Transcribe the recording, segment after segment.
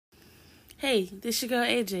Hey, this your girl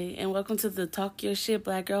AJ, and welcome to the Talk Your Shit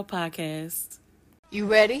Black Girl Podcast. You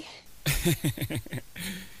ready?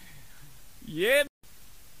 Yeah.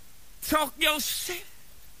 Talk your shit.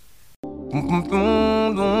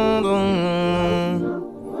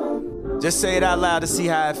 Just say it out loud to see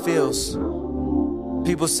how it feels.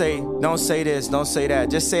 People say, don't say this, don't say that.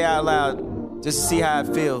 Just say it out loud, just to see how it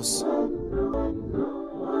feels.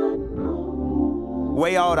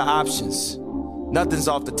 Weigh all the options. Nothing's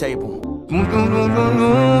off the table.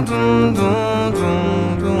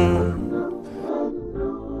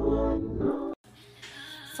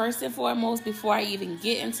 First and foremost, before I even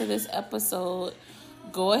get into this episode,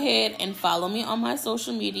 go ahead and follow me on my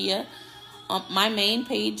social media. My main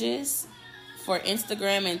pages for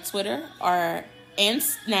Instagram and Twitter and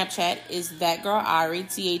Snapchat is That Girl Ari,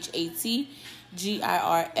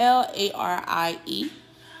 ThatGirlarie.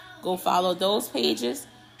 Go follow those pages.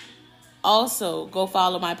 Also, go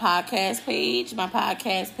follow my podcast page. My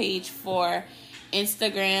podcast page for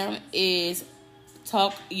Instagram is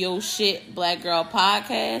Talk Yo Shit Black Girl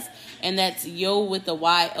Podcast. And that's yo with the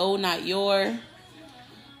Y-O, not your.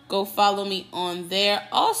 Go follow me on there.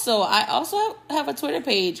 Also, I also have a Twitter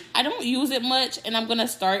page. I don't use it much, and I'm going to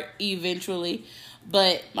start eventually.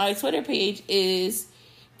 But my Twitter page is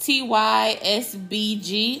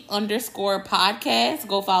TYSBG_podcast.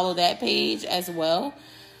 Go follow that page as well.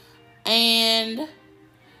 And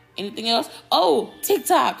anything else? Oh,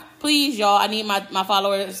 TikTok. Please, y'all. I need my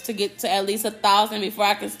followers to get to at least 1,000 before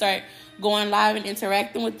I can start going live and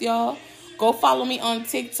interacting with y'all. Go follow me on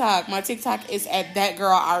TikTok. My TikTok is at That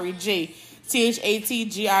Girl Ari J.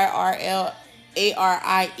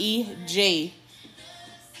 ThatGirlarie.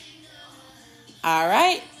 All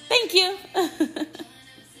right. Thank you.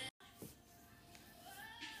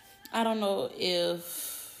 I don't know if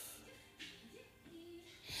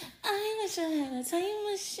I wish I had a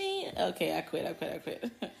time machine. Okay, I quit.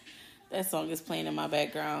 That song is playing in my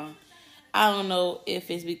background. I don't know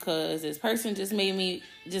if it's because this person just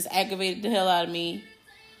aggravated the hell out of me,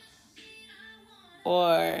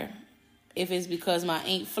 or if it's because my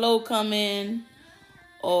ain't flow coming,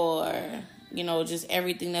 or, just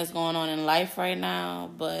everything that's going on in life right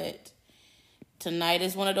now. But tonight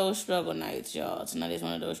is one of those struggle nights, y'all.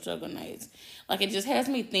 Like, it just has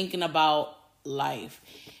me thinking about life.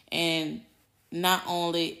 And not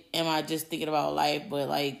only am I just thinking about life, but,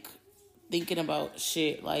 like, thinking about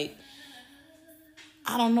shit. Like,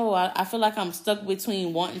 I don't know. I feel like I'm stuck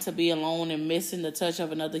between wanting to be alone and missing the touch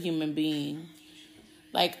of another human being.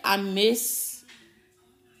 Like, this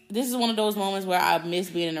is one of those moments where I miss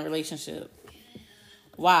being in a relationship.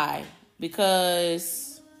 Why?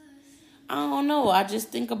 Because, I don't know. I just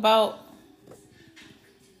think about,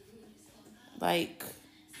 like,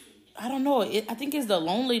 I don't know. I think it's the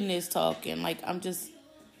loneliness talking. Like, I'm just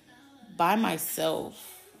by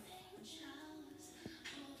myself.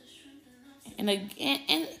 And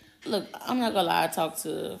look, I'm not gonna lie. I talk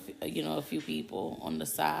to a few people on the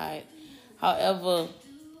side. However,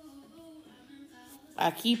 I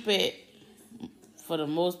keep it for the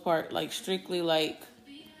most part like strictly like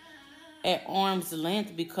at arm's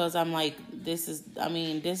length, because I'm like,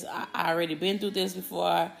 I already been through this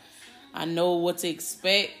before. I know what to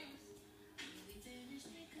expect.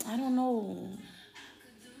 I don't know.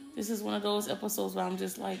 This is one of those episodes where I'm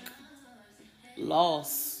just like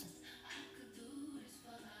lost.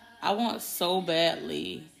 I want so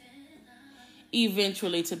badly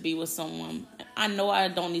eventually to be with someone. I know I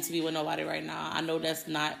don't need to be with nobody right now. I know that's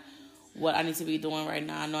not what I need to be doing right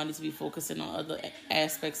now. I know I need to be focusing on other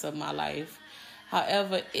aspects of my life.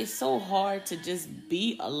 However, it's so hard to just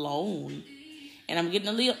be alone. And I'm getting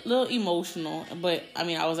a little emotional. But,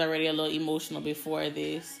 I was already a little emotional before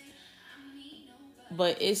this.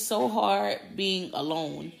 But it's so hard being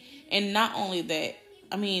alone. And not only that,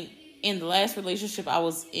 in the last relationship I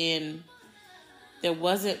was in, there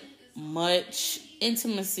wasn't much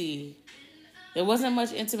intimacy. And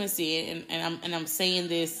I'm saying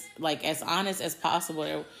this like as honest as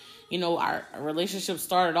possible. Our relationship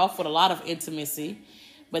started off with a lot of intimacy,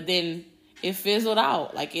 but then it fizzled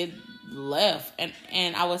out. Like, it left.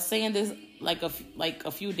 And I was saying this like a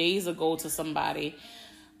few days ago to somebody.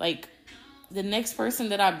 Like, the next person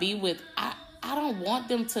that I be with, I don't want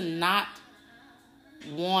them to not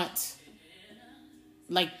want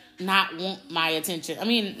my attention.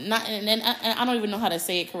 And I don't even know how to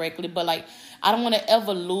say it correctly, but like, I don't want to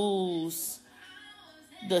ever lose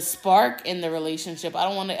the spark in the relationship. I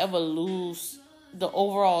don't want to ever lose the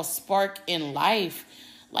overall spark in life.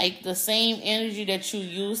 Like, the same energy that you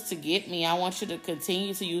used to get me, I want you to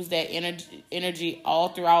continue to use that energy all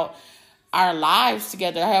throughout our lives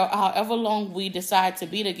together, however long we decide to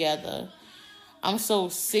be together. I'm so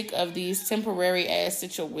sick of these temporary ass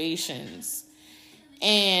situations.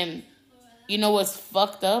 And you know what's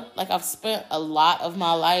fucked up? Like, I've spent a lot of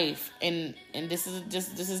my life, and this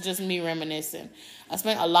is just me reminiscing. I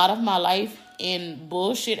spent a lot of my life in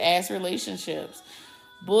bullshit ass relationships.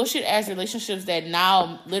 Bullshit ass relationships that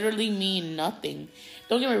now literally mean nothing.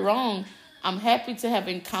 Don't get me wrong, I'm happy to have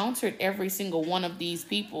encountered every single one of these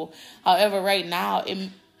people. However, right now,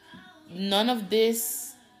 none of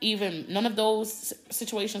those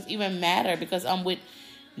situations even matter because I'm with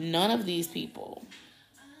none of these people.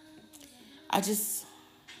 I just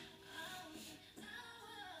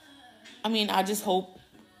hope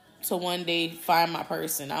to one day find my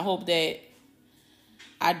person. I hope that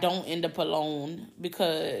I don't end up alone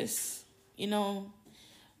because,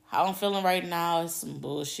 how I'm feeling right now is some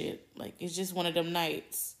bullshit. Like, it's just one of them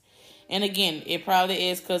nights. And again, it probably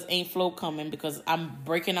is because ain't Flo coming because I'm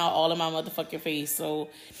breaking out all of my motherfucking face. So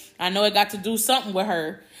I know it got to do something with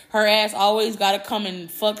her. Her ass always got to come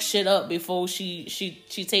and fuck shit up before she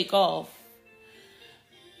take off.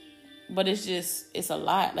 But it's a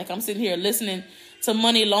lot. Like, I'm sitting here listening to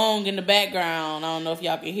Money Long in the background. I don't know if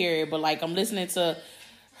y'all can hear it, but like, I'm listening to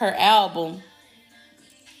her album,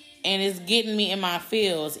 and it's getting me in my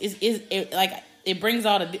feels. It brings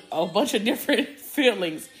out a bunch of different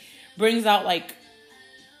feelings. Brings out like,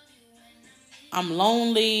 I'm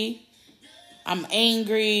lonely, I'm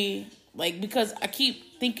angry, like, because I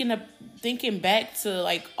keep thinking back to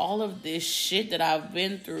like all of this shit that I've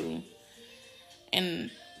been through,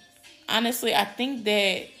 and honestly, I think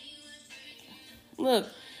that, look,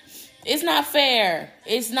 it's not fair.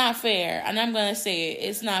 It's not fair. And I'm going to say it.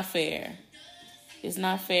 It's not fair. It's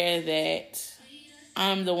not fair that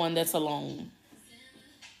I'm the one that's alone.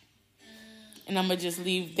 And I'm going to just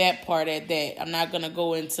leave that part at that. I'm not going to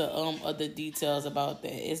go into other details about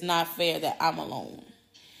that. It's not fair that I'm alone.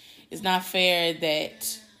 It's not fair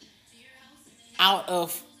that out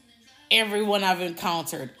of everyone I've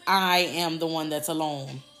encountered, I am the one that's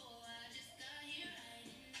alone.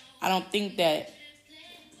 I don't think that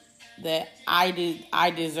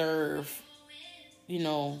I deserve,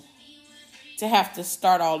 to have to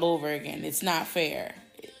start all over again. It's not fair.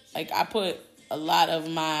 Like, I put a lot of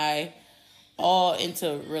my all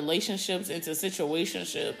into relationships, into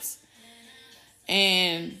situationships,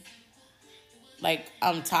 and like,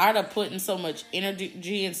 I'm tired of putting so much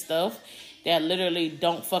energy and stuff that literally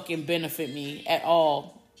don't fucking benefit me at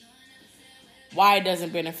all. Why it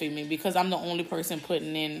doesn't benefit me? Because I'm the only person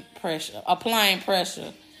putting in pressure, applying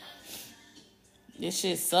pressure. This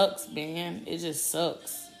shit sucks, man. It just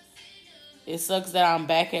sucks. It sucks that I'm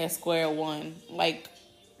back at square one. Like,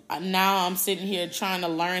 now I'm sitting here trying to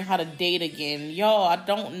learn how to date again. Y'all, I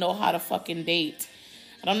don't know how to fucking date.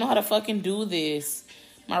 I don't know how to fucking do this.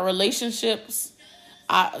 My relationships,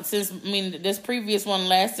 this previous one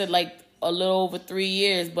lasted like a little over 3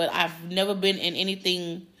 years, but I've never been in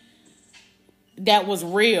anything that was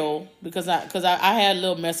real because I had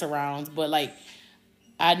little mess arounds, but like,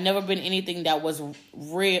 I'd never been anything that was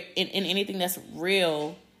real in anything that's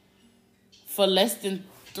real for less than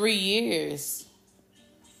 3 years.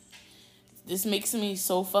 This makes me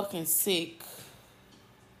so fucking sick.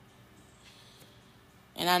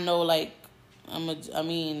 And I know, like,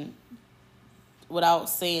 without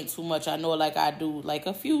saying too much, I know, like, I do like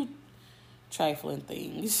a few trifling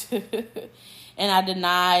things. And I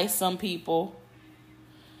deny some people.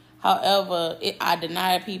 However, I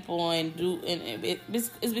deny people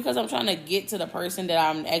it's because I'm trying to get to the person that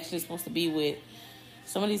I'm actually supposed to be with.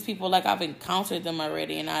 Some of these people, like, I've encountered them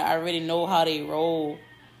already, and I already know how they roll.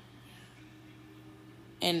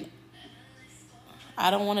 And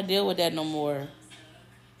I don't want to deal with that no more.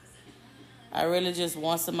 I really just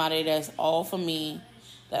want somebody that's all for me,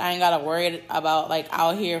 that I ain't got to worry about, like,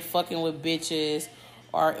 out here fucking with bitches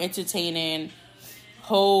or entertaining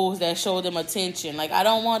hoes that show them attention. Like, I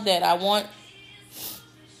don't want that. I want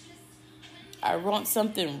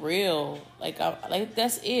something real. Like,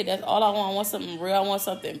 that's it. That's all I want. I want something real. I want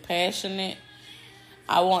something passionate.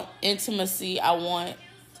 I want intimacy. I want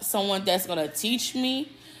someone that's gonna teach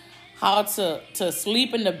me how to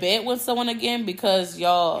sleep in the bed with someone again. Because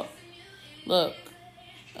y'all, look,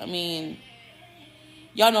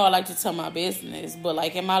 y'all know I like to tell my business, but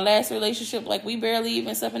like, in my last relationship, like, we barely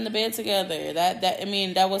even slept in the bed together.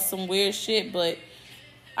 That was some weird shit, but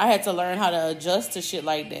I had to learn how to adjust to shit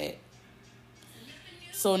like that.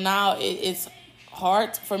 So now it's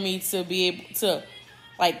hard for me to be able to,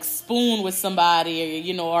 like, spoon with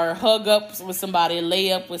somebody, or hug up with somebody,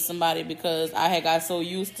 lay up with somebody, because I had got so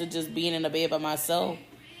used to just being in the bed by myself.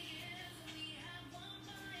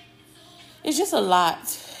 It's just a lot.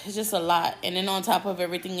 it's just a lot. And then on top of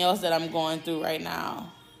everything else that I'm going through right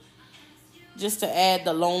now, just to add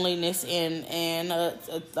the loneliness in and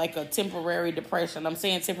like a temporary depression. I'm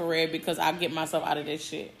saying temporary because I get myself out of this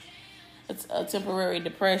shit. It's a temporary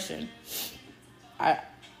depression.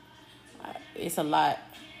 It's a lot.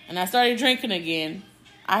 And I started drinking again.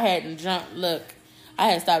 I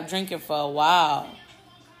had stopped drinking for a while.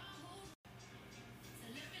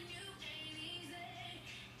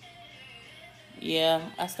 Yeah,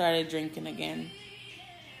 I started drinking again.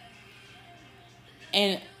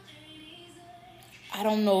 And I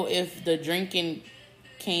don't know if the drinking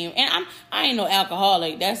came, and I ain't no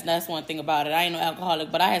alcoholic. That's one thing about it. I ain't no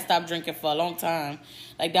alcoholic, but I had stopped drinking for a long time.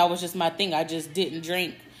 Like, that was just my thing. I just didn't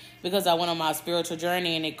drink because I went on my spiritual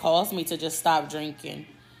journey, and it caused me to just stop drinking.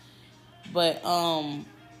 But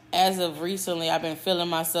as of recently, I've been feeling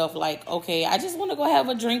myself like, okay, I just want to go have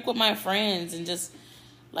a drink with my friends and just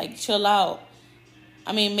like chill out.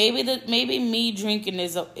 I mean, maybe me drinking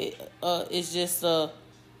is just a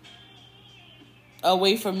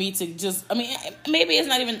way for me to just, I mean, maybe it's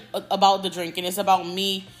not even about the drinking. It's about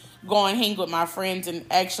me going hang with my friends and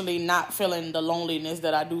actually not feeling the loneliness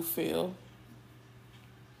that I do feel.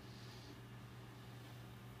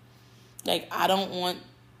 Like, I don't want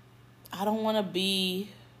to be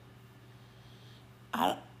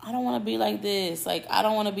like this. Like, I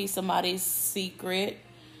don't want to be somebody's secret.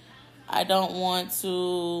 I don't want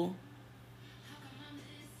to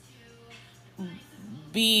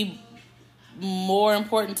be more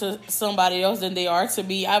important to somebody else than they are to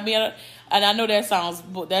me. I mean, and I know that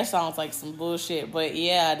sounds like some bullshit, but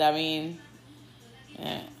yeah, I mean,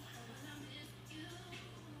 yeah.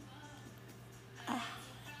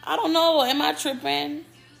 I don't know. Am I tripping?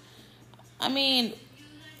 I mean,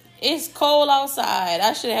 it's cold outside.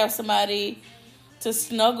 I should have somebody to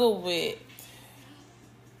snuggle with.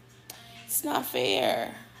 It's not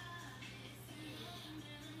fair.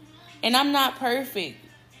 And I'm not perfect.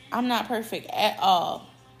 I'm not perfect at all.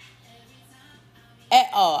 At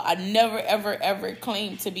all. I never, ever, ever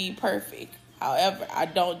claim to be perfect. However, I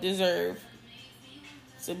don't deserve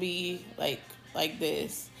to be like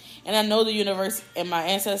this. And I know the universe and my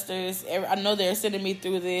ancestors, I know they're sending me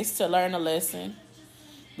through this to learn a lesson.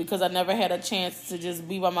 Because I never had a chance to just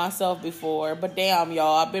be by myself before. But damn,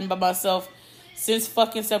 y'all, I've been by myself since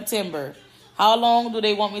fucking September. How long do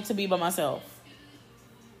they want me to be by myself?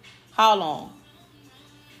 How long?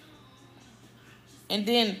 And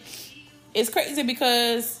then it's crazy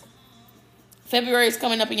because February is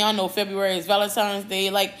coming up, and y'all know February is Valentine's Day.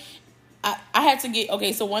 Like, I had to get,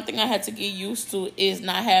 okay, so one thing I had to get used to is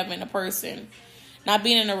not having a person.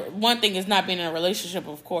 One thing is not being in a relationship,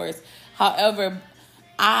 of course. However,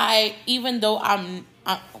 even though I'm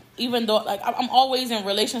always in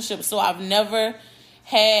relationships, so I've never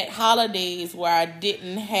had holidays where I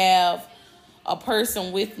didn't have a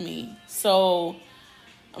person with me. So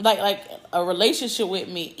like a relationship with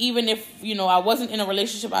me, even if, I wasn't in a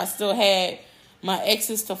relationship, I still had my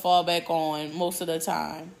exes to fall back on most of the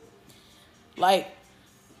time. Like,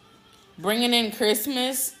 bringing in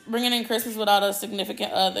Christmas without a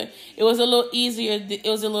significant other, it was a little easier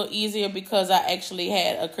because I actually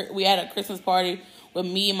we had a Christmas party with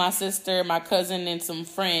me, my sister, my cousin, and some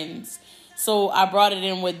friends. So I brought it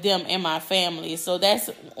in with them and my family. So that's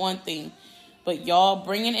one thing. But y'all,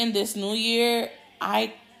 bringing in this new year,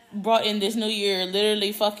 I brought in this new year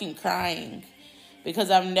literally fucking crying.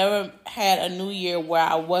 Because I've never had a new year where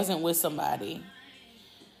I wasn't with somebody.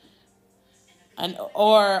 And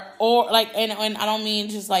I don't mean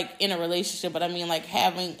just like in a relationship, but I mean like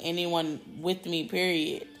having anyone with me,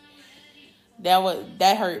 period.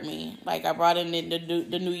 That hurt me. Like, I brought in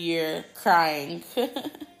the new year crying.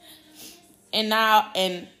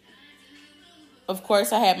 And of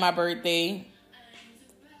course I had my birthday.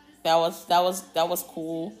 That was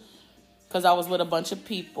cool because I was with a bunch of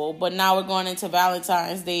people. But now we're going into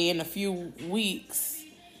Valentine's Day in a few weeks,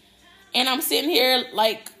 and I'm sitting here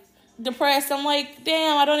like depressed. I'm like,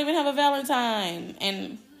 damn, I don't even have a Valentine.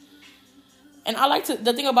 And I like to,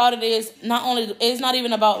 the thing about it is, it's not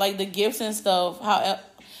even about like the gifts and stuff. How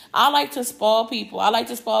I like to spoil people.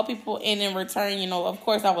 And in return, of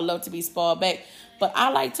course I would love to be spoiled back, but I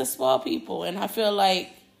like to spoil people, and I feel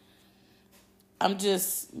like I'm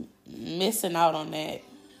just missing out on that.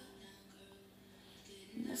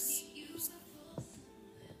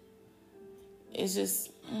 It's just,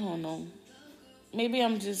 I don't know. Maybe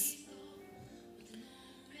I'm just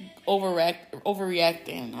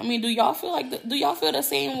overreacting. I mean, do y'all feel the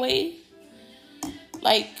same way?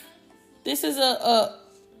 Like, this is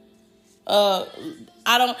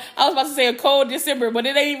I was about to say a cold December, but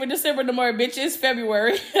it ain't even December no more, bitch. It's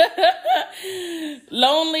February.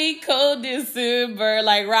 Lonely, cold December.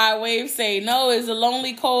 Like Rod Wave say, no, it's a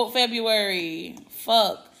lonely, cold February.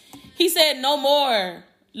 Fuck. He said no more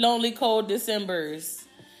lonely, cold Decembers.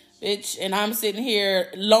 Bitch, and I'm sitting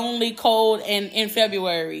here lonely, cold, and in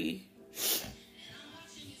February.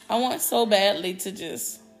 I want so badly to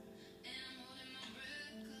just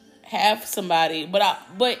have somebody,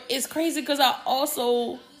 but it's crazy because I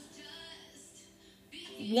also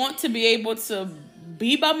want to be able to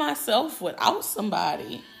be by myself without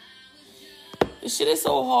somebody. This shit is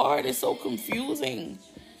so hard. It's so confusing.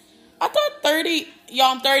 I thought 30... Y'all,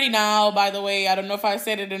 I'm 30 now, by the way. I don't know if I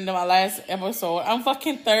said it in my last episode. I'm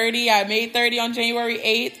fucking 30. I made 30 on January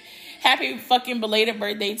 8th. Happy fucking belated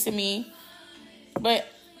birthday to me. But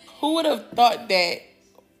who would have thought that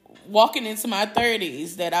walking into my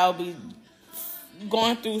 30s that I'll be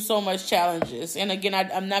going through so much challenges? And again,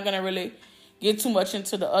 I'm not going to really get too much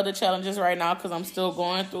into the other challenges right now because I'm still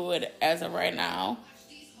going through it as of right now.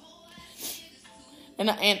 And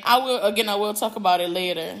I will talk about it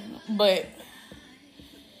later. But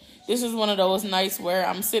this is one of those nights where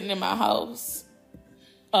I'm sitting in my house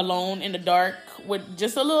alone in the dark with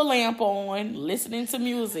just a little lamp on, listening to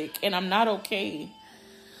music, and I'm not okay.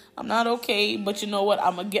 I'm not okay, but you know what?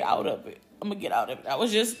 I'm going to get out of it. I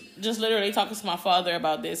was just literally talking to my father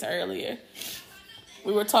about this earlier.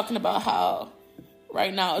 We were talking about how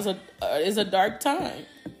right now is a dark time.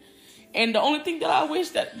 And the only thing that I wish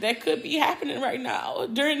that could be happening right now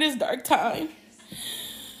during this dark time.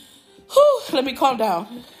 Let me calm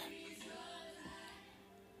down.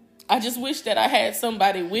 I just wish that I had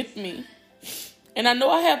somebody with me. And I know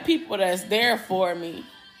I have people that's there for me.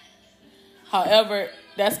 However,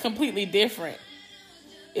 that's completely different.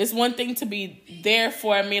 It's one thing to be there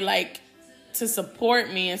for me, like to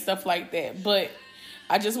support me and stuff like that. But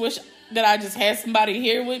I just wish that I just had somebody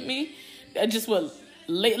here with me that just would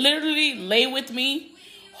literally lay with me,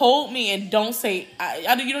 hold me, and don't say.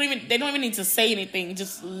 They don't even need to say anything.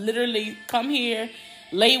 Just literally come here,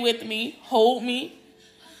 lay with me, hold me,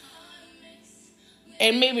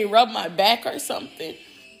 and maybe rub my back or something.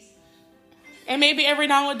 And maybe every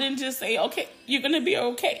now and then just say, okay, you're going to be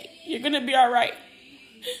okay. You're going to be all right.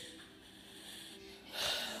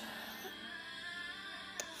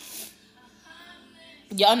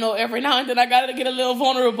 Y'all know every now and then I got to get a little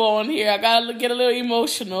vulnerable on here. I got to get a little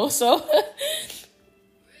emotional. So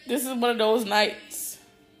this is one of those nights.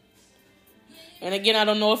 And again, I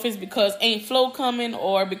don't know if it's because ain't Flo coming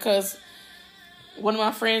or because one of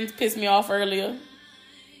my friends pissed me off earlier.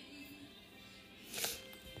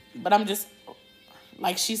 But I'm just,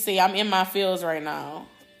 like she said, I'm in my feels right now.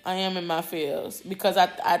 I am in my feels because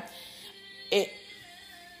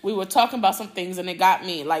we were talking about some things and it got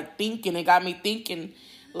me thinking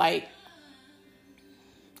like,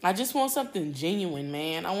 I just want something genuine,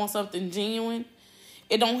 man. I want something genuine.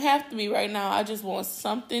 It don't have to be right now. I just want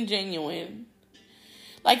something genuine.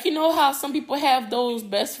 Like, you know how some people have those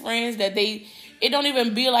best friends that it don't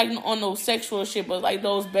even be like on no sexual shit, but like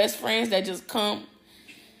those best friends that just come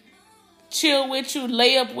chill with you,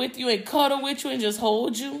 lay up with you, and cuddle with you, and just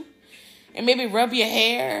hold you, and maybe rub your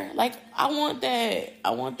hair. Like, I want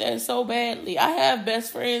that so badly. I have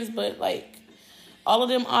best friends, but like all of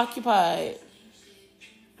them occupied.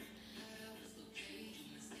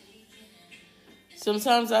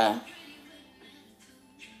 Sometimes I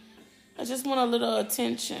just want a little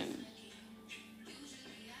attention.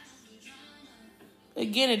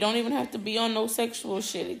 Again, it don't even have to be on no sexual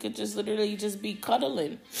shit. It could just literally just be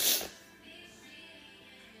cuddling.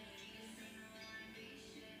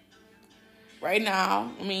 Right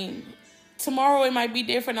now, I mean, tomorrow it might be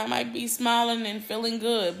different. I might be smiling and feeling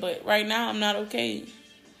good, but right now I'm not okay.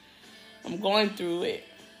 I'm going through it.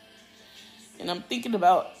 And I'm thinking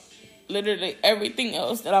about literally everything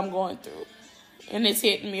else that I'm going through. And it's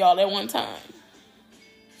hitting me all at one time.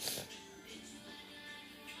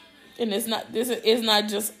 And it's not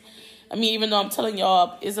just, I mean, even though I'm telling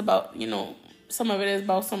y'all, it's about, you know, some of it is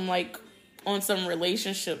about some like on some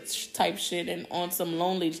relationship type shit and on some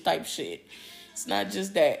lonely type shit. It's not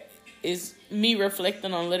just that. It's me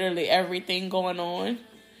reflecting on literally everything going on.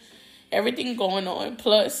 Everything going on.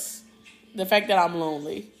 Plus the fact that I'm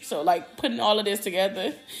lonely. So like putting all of this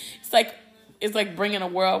together, it's like bringing a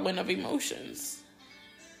whirlwind of emotions.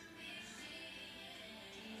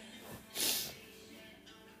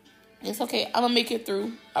 It's okay. I'm gonna make it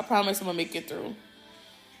through. I promise I'm gonna make it through.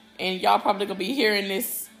 And y'all probably gonna be hearing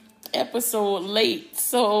this episode late.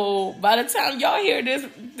 So by the time y'all hear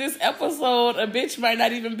this episode, a bitch might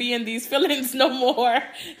not even be in these feelings no more.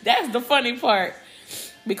 That's the funny part.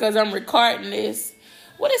 Because I'm recording this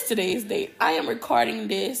What is today's date? I am recording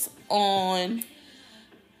this on...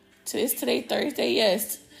 Is today Thursday?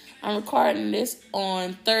 Yes. I'm recording this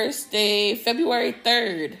on Thursday, February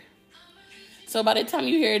 3rd. So by the time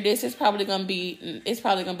you hear this, it's probably gonna be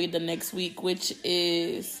the next week, which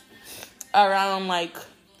is around like,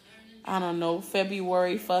 I don't know,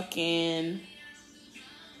 February fucking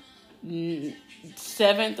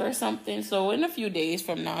 7th or something. So in a few days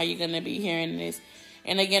from now, you're gonna be hearing this.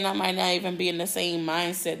 And again, I might not even be in the same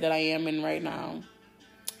mindset that I am in right now.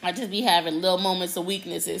 I just be having little moments of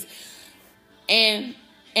weaknesses. And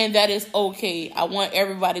that is okay. I want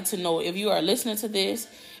everybody to know, if you are listening to this,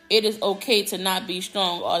 it is okay to not be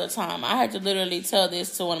strong all the time. I had to literally tell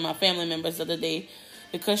this to one of my family members the other day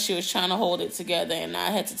because she was trying to hold it together. And I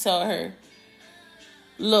had to tell her,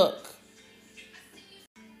 look,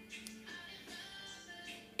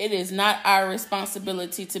 it is not our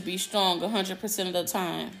responsibility to be strong 100% of the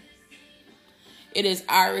time. It is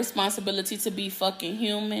our responsibility to be fucking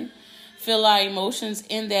human, feel our emotions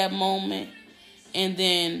in that moment, and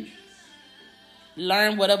then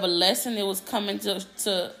learn whatever lesson it was coming to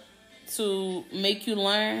make you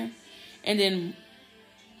learn, and then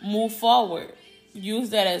move forward. Use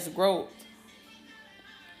that as growth.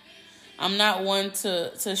 I'm not one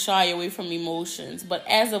to shy away from emotions, but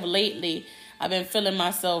as of lately, I've been feeling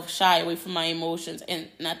myself shy away from my emotions, and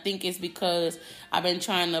I think it's because I've been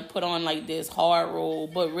trying to put on like this hard role,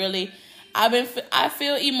 but really, I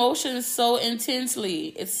feel emotions so intensely.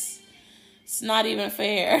 It's not even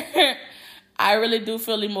fair. I really do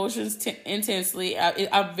feel emotions intensely.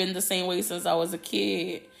 I've been the same way since I was a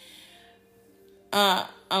kid.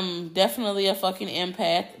 I'm definitely a fucking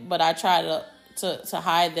empath, but I try to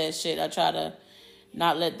hide that shit. I try to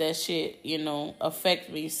not let that shit,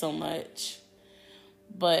 affect me so much.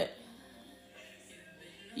 But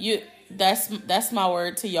that's my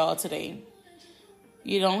word to y'all today.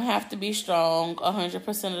 You don't have to be strong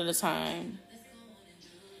 100% of the time.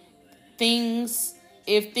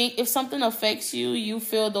 If something affects you, you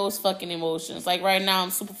feel those fucking emotions. Like right now, I'm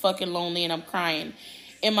super fucking lonely and I'm crying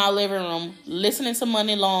in my living room, listening to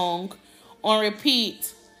Money Long on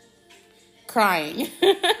repeat, crying.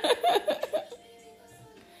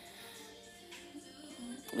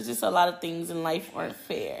 It's just a lot of things in life aren't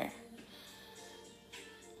fair.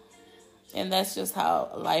 And that's just how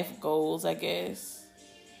life goes, I guess.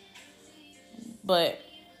 But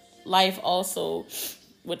life also,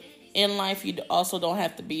 in life, you also don't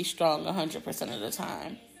have to be strong 100% of the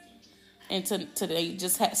time. And today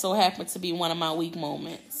just so happened to be one of my weak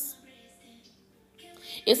moments.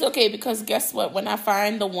 It's okay, because guess what? When I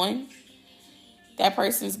find the one, that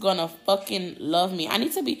person's gonna fucking love me. I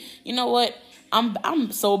need to be, you know what?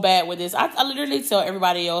 I'm so bad with this. I literally tell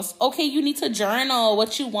everybody else, okay, you need to journal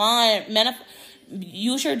what you want.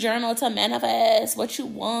 Use your journal to manifest what you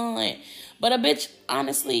want. But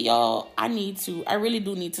honestly, y'all, I really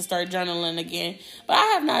do need to start journaling again. But I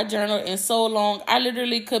have not journaled in so long. I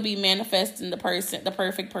literally could be manifesting the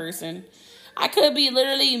perfect person. I could be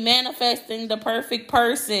literally manifesting the perfect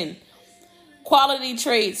person. Quality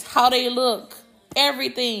traits, how they look,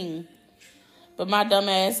 everything. But my dumb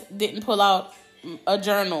ass didn't pull out a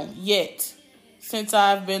journal yet since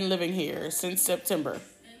I've been living here, since September.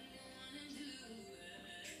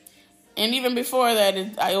 And even before that,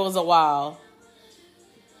 it was a while.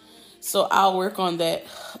 So I'll work on that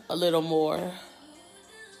a little more.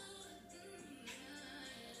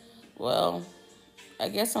 Well, I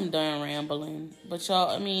guess I'm done rambling. But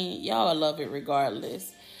y'all love it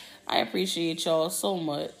regardless. I appreciate y'all so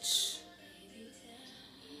much.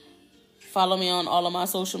 Follow me on all of my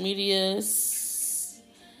social medias.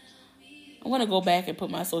 I'm going to go back and put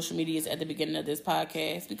my social medias at the beginning of this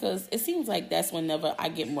podcast, because it seems like that's whenever I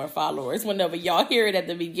get more followers, whenever y'all hear it at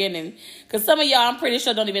the beginning. Because some of y'all, I'm pretty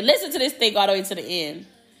sure, don't even listen to this thing all the way to the end.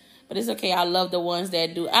 But it's okay. I love the ones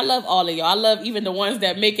that do. I love all of y'all. I love even the ones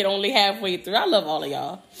that make it only halfway through. I love all of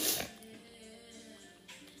y'all.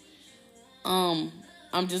 I'm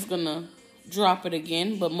just going to drop it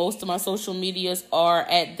again, but most of my social medias are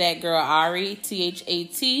at That Girl Ari,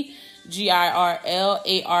 ThatGirlArie,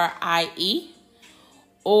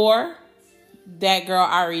 or That Girl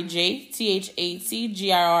Ari J,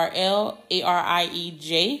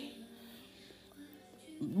 ThatGirlArieJ,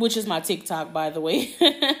 which is my TikTok, by the way.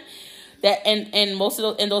 That and most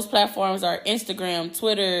of those platforms are Instagram,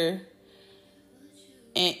 Twitter,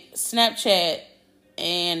 and Snapchat,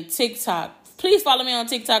 and TikTok. Please follow me on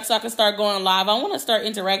TikTok so I can start going live. I want to start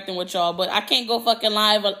interacting with y'all, but I can't go fucking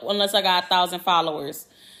live unless I got 1,000 followers.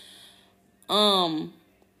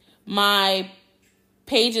 My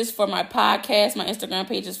pages for my podcast, my Instagram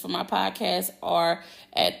pages for my podcast are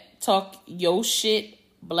at Talk Yo Shit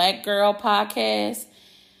Black Girl Podcast.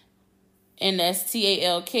 And that's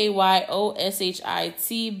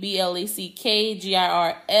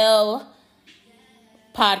TALKYOSHITBLACKGIRL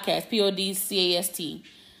Podcast. PODCAST.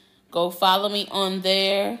 Go follow me on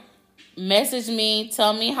there. Message me.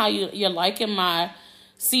 Tell me how you're liking my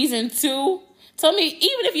season 2. Tell me,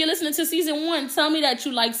 even if you're listening to season 1, tell me that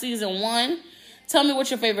you like season 1. Tell me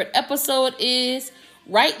what your favorite episode is.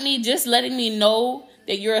 Write me just letting me know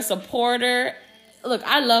that you're a supporter. Look,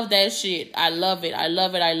 I love that shit. I love it. I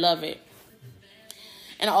love it. I love it.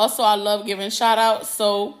 And also, I love giving shout outs.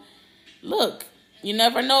 So, look, you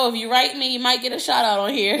never know. If you write me, you might get a shout out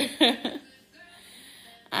on here.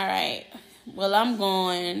 All right. Well, I'm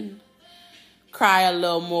going cry a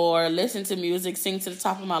little more, listen to music, sing to the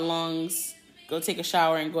top of my lungs, go take a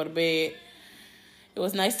shower, and go to bed. It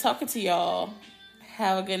was nice talking to y'all.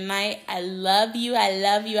 Have a good night. I love you. I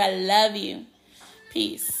love you. I love you.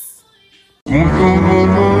 Peace.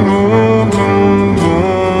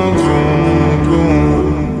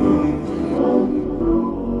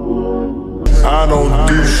 I don't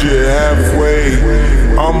do shit halfway.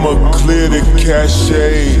 I'ma clear the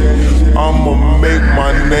cachet. I'ma make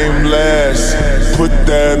my name last. Put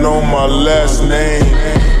that on my last name.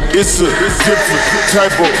 It's a different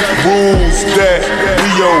type of rules that we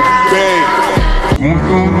obey.